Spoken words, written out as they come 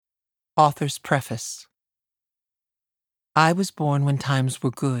Author's Preface. I was born when times were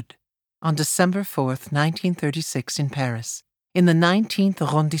good, on December 4th, 1936 in Paris, in the 19th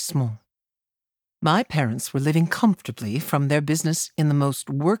arrondissement. My parents were living comfortably from their business in the most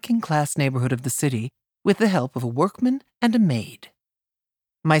working-class neighborhood of the city with the help of a workman and a maid.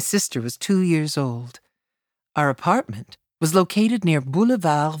 My sister was 2 years old. Our apartment was located near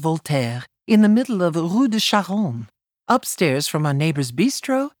Boulevard Voltaire in the middle of Rue de Charonne, upstairs from our neighbor's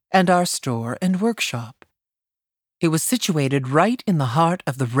bistro and our store and workshop. It was situated right in the heart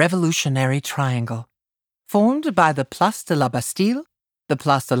of the Revolutionary Triangle, formed by the Place de la Bastille, the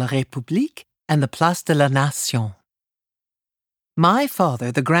Place de la République, and the Place de la Nation. My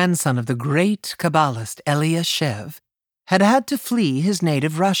father, the grandson of the great Kabbalist Elia Shev, had to flee his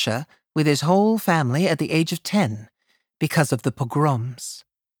native Russia with his whole family at the age of 10 because of the pogroms.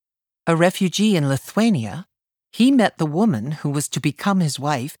 A refugee in Lithuania, he met the woman who was to become his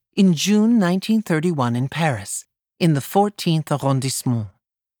wife in June 1931 in Paris, in the 14th arrondissement.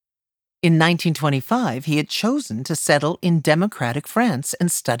 In 1925, he had chosen to settle in democratic France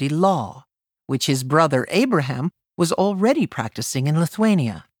and study law, which his brother Abraham was already practicing in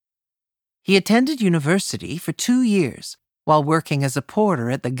Lithuania. He attended university for 2 years while working as a porter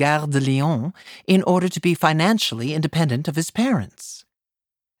at the Gare de Lyon in order to be financially independent of his parents.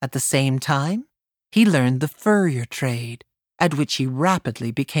 At the same time, he learned the furrier trade, at which he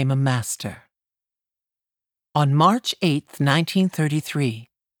rapidly became a master. On March 8, 1933,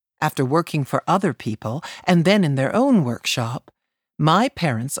 after working for other people and then in their own workshop, my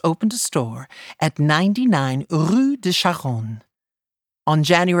parents opened a store at 99 Rue de Charonne. On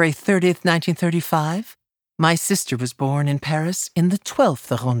January 30th, 1935, my sister was born in Paris in the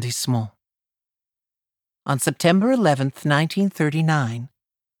 12th arrondissement. On September 11th, 1939,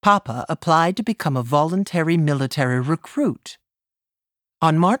 Papa applied to become a voluntary military recruit.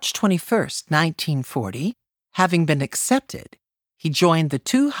 On March 21st, 1940, having been accepted, he joined the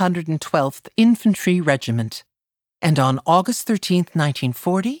 212th Infantry Regiment, and on August 13th,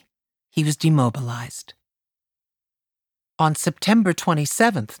 1940, he was demobilized. On September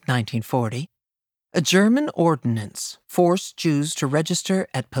 27th, 1940, a German ordinance forced Jews to register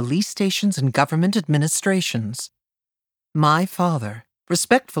at police stations and government administrations. My father,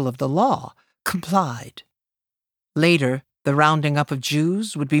 respectful of the law, complied. Later, the rounding up of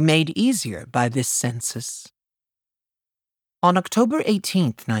Jews would be made easier by this census. On October 18,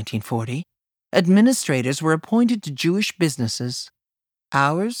 1940, administrators were appointed to Jewish businesses.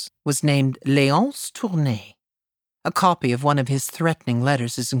 Ours was named Léonce Tournay. A copy of one of his threatening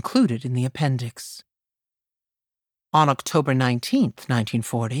letters is included in the appendix. On October 19,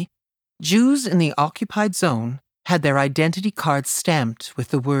 1940, Jews in the occupied zone had their identity cards stamped with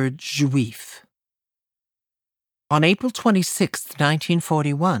the word Juif. On April 26,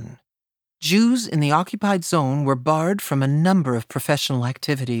 1941, Jews in the occupied zone were barred from a number of professional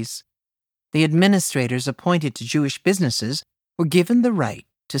activities. The administrators appointed to Jewish businesses were given the right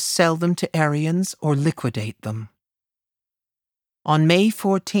to sell them to Aryans or liquidate them. On May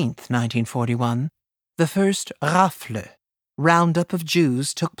 14, 1941, the first rafle, roundup of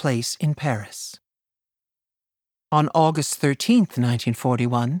Jews, took place in Paris. On August 13,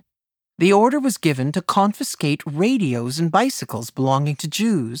 1941, the order was given to confiscate radios and bicycles belonging to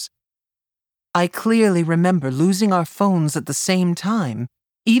Jews. I clearly remember losing our phones at the same time,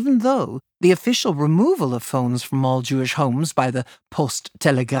 even though the official removal of phones from all Jewish homes by the Post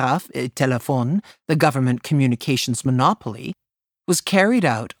Telegraph Telephone, the government communications monopoly, was carried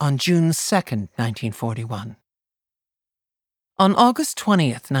out on June 2, 1941. On August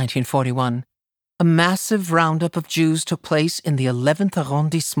 20th, 1941, a massive roundup of Jews took place in the 11th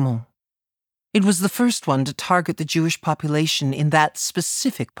arrondissement. It was the first one to target the Jewish population in that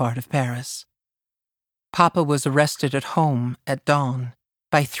specific part of Paris. Papa was arrested at home at dawn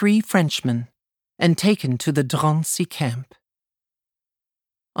by 3 Frenchmen and taken to the Drancy camp.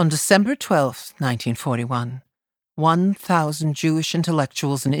 On December 12, 1941, 1,000 Jewish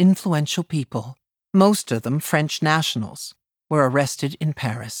intellectuals and influential people, most of them French nationals, were arrested in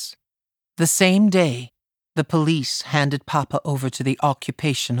Paris. The same day, the police handed Papa over to the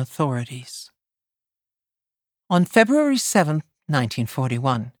occupation authorities. On February 7,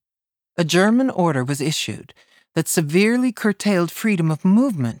 1941, a German order was issued that severely curtailed freedom of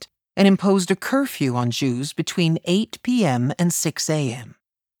movement and imposed a curfew on Jews between 8 p.m. and 6 a.m.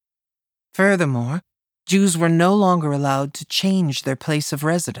 Furthermore, Jews were no longer allowed to change their place of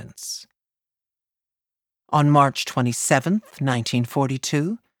residence. On March 27,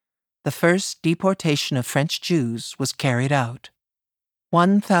 1942, the first deportation of French Jews was carried out.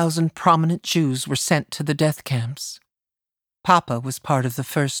 1,000 prominent Jews were sent to the death camps. Papa was part of the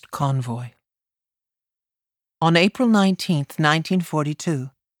first convoy. On April 19, 1942,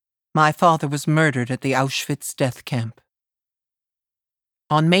 my father was murdered at the Auschwitz death camp.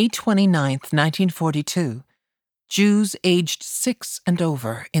 On May 29, 1942, Jews aged 6 and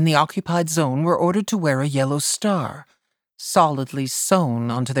over in the occupied zone were ordered to wear a yellow star, solidly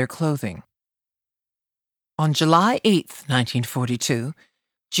sewn onto their clothing. On July 8, 1942,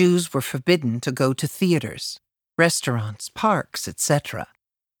 Jews were forbidden to go to theaters, restaurants, parks, etc.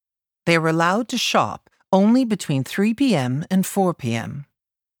 They were allowed to shop only between 3 p.m. and 4 p.m.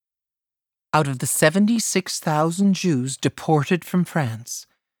 Out of the 76,000 Jews deported from France,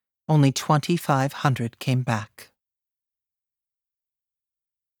 only 2,500 came back.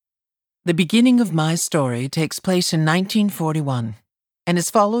 The beginning of my story takes place in 1941 and is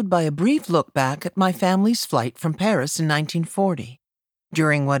followed by a brief look back at my family's flight from Paris in 1940,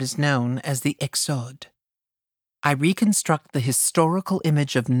 during what is known as the Exode. I reconstruct the historical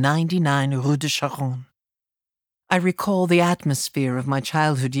image of 99 Rue de Charonne. I recall the atmosphere of my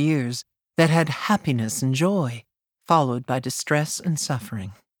childhood years that had happiness and joy, followed by distress and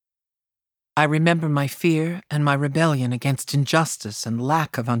suffering. I remember my fear and my rebellion against injustice and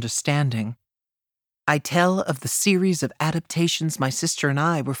lack of understanding. I tell of the series of adaptations my sister and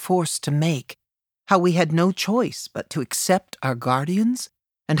I were forced to make, how we had no choice but to accept our guardians,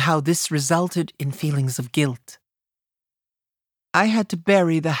 and how this resulted in feelings of guilt. I had to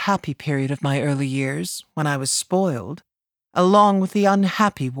bury the happy period of my early years, when I was spoiled, along with the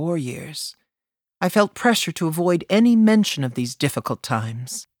unhappy war years. I felt pressure to avoid any mention of these difficult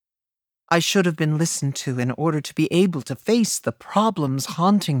times. I should have been listened to in order to be able to face the problems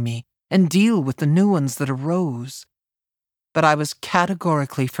haunting me and deal with the new ones that arose. But I was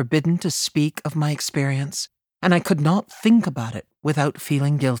categorically forbidden to speak of my experience, and I could not think about it without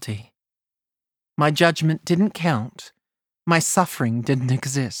feeling guilty. My judgment didn't count. My suffering didn't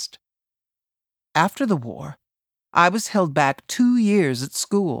exist. After the war, I was held back 2 years at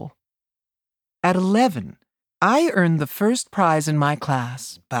school. At 11, I earned the first prize in my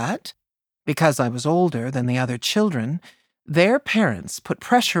class, but, because I was older than the other children, their parents put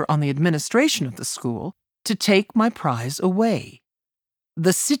pressure on the administration of the school to take my prize away.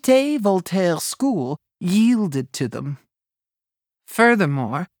 The Cité Voltaire School yielded to them.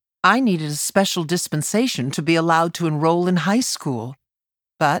 Furthermore, I needed a special dispensation to be allowed to enroll in high school,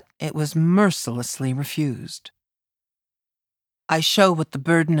 but it was mercilessly refused. I show what the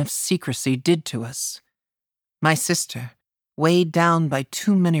burden of secrecy did to us. My sister, weighed down by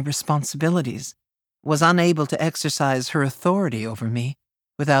too many responsibilities, was unable to exercise her authority over me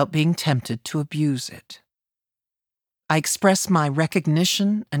without being tempted to abuse it. I express my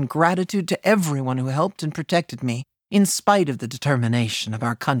recognition and gratitude to everyone who helped and protected me, in spite of the determination of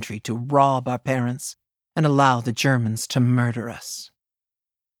our country to rob our parents and allow the Germans to murder us.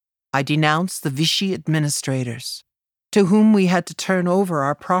 I denounce the Vichy administrators, to whom we had to turn over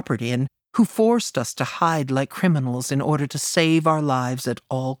our property and who forced us to hide like criminals in order to save our lives at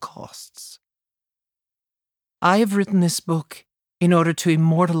all costs. I have written this book in order to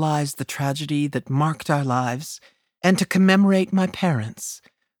immortalize the tragedy that marked our lives and to commemorate my parents,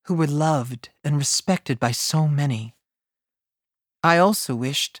 who were loved and respected by so many. I also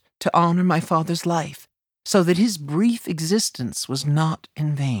wished to honor my father's life, so that his brief existence was not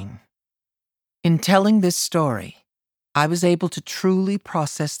in vain. In telling this story, I was able to truly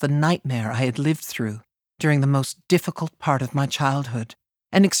process the nightmare I had lived through during the most difficult part of my childhood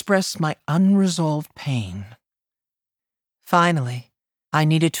and express my unresolved pain. Finally, I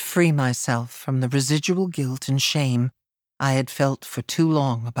needed to free myself from the residual guilt and shame I had felt for too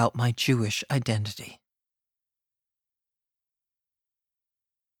long about my Jewish identity.